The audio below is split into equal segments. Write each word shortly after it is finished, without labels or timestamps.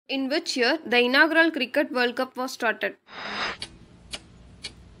In which year the inaugural Cricket World Cup was started?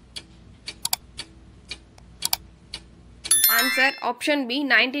 Answer option B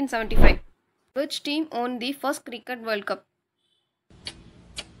 1975. Which team won the first Cricket World Cup?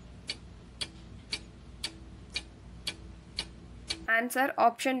 Answer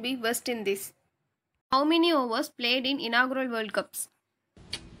option B West Indies. How many overs played in inaugural World Cups?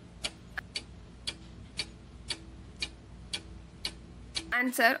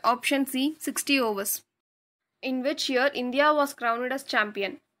 Answer option C 60 overs. In which year India was crowned as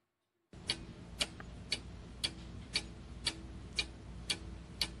champion?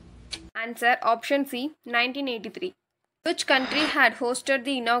 Answer option C 1983. Which country had hosted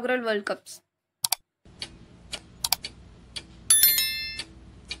the inaugural World Cups?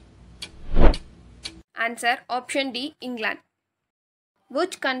 Answer option D England.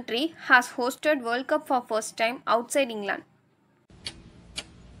 Which country has hosted World Cup for first time outside England?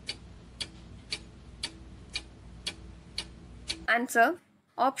 Answer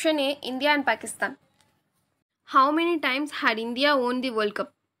option A India and Pakistan. How many times had India won the World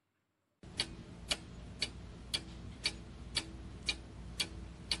Cup?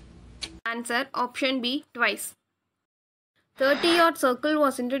 Answer option B twice. 30-yard circle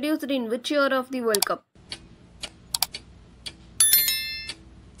was introduced in which year of the World Cup?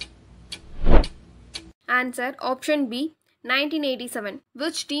 Answer option B 1987.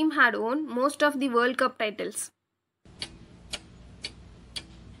 Which team had won most of the World Cup titles?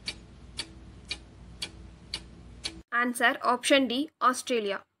 Answer option D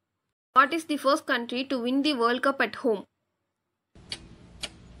Australia. What is the first country to win the World Cup at home?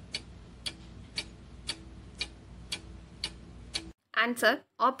 Answer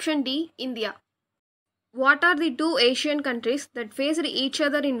option D India. What are the two Asian countries that faced each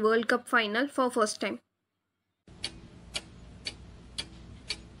other in World Cup final for first time?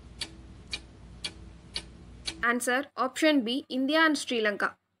 Answer option B India and Sri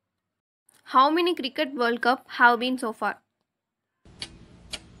Lanka. How many Cricket World Cup have been so far?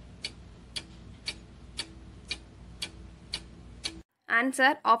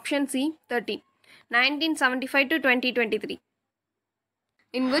 Answer option C 13. 1975 to 2023.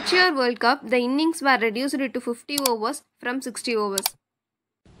 In which year World Cup the innings were reduced to 50 overs from 60 overs?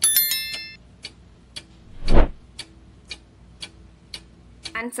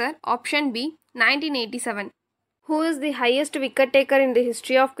 Answer option B 1987. Who is the highest wicket taker in the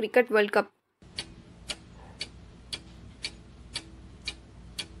history of Cricket World Cup?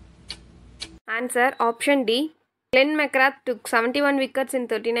 Answer option D. Glenn McGrath took 71 wickets in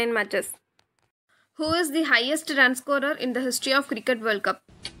 39 matches. Who is the highest run scorer in the history of Cricket World Cup?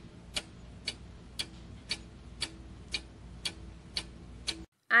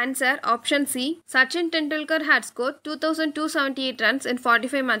 Answer option C. Sachin Tendulkar had scored 2,278 runs in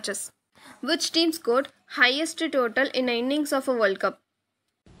 45 matches. Which team scored highest total in innings of a World Cup?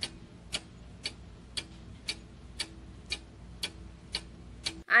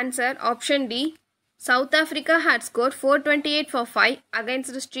 Answer option D. South Africa had scored 428 for 5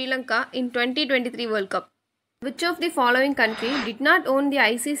 against Sri Lanka in 2023 World Cup. Which of the following country did not own the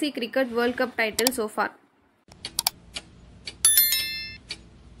ICC Cricket World Cup title so far?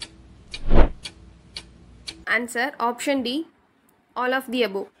 Answer option D. All of the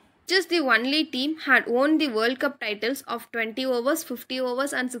above. Which is the only team had won the World Cup titles of 20 overs, 50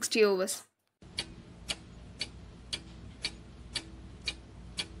 overs and 60 overs?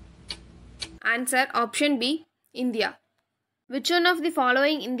 Answer option B India. Which one of the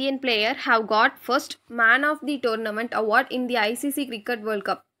following Indian player have got first Man of the Tournament award in the ICC Cricket World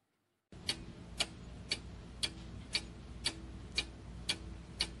Cup?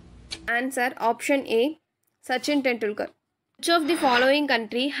 Answer option A Sachin Tendulkar. Which of the following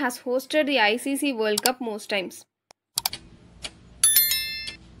country has hosted the ICC World Cup most times?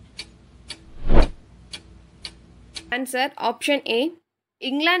 Answer option A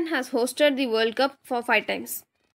England has hosted the World Cup for 5 times.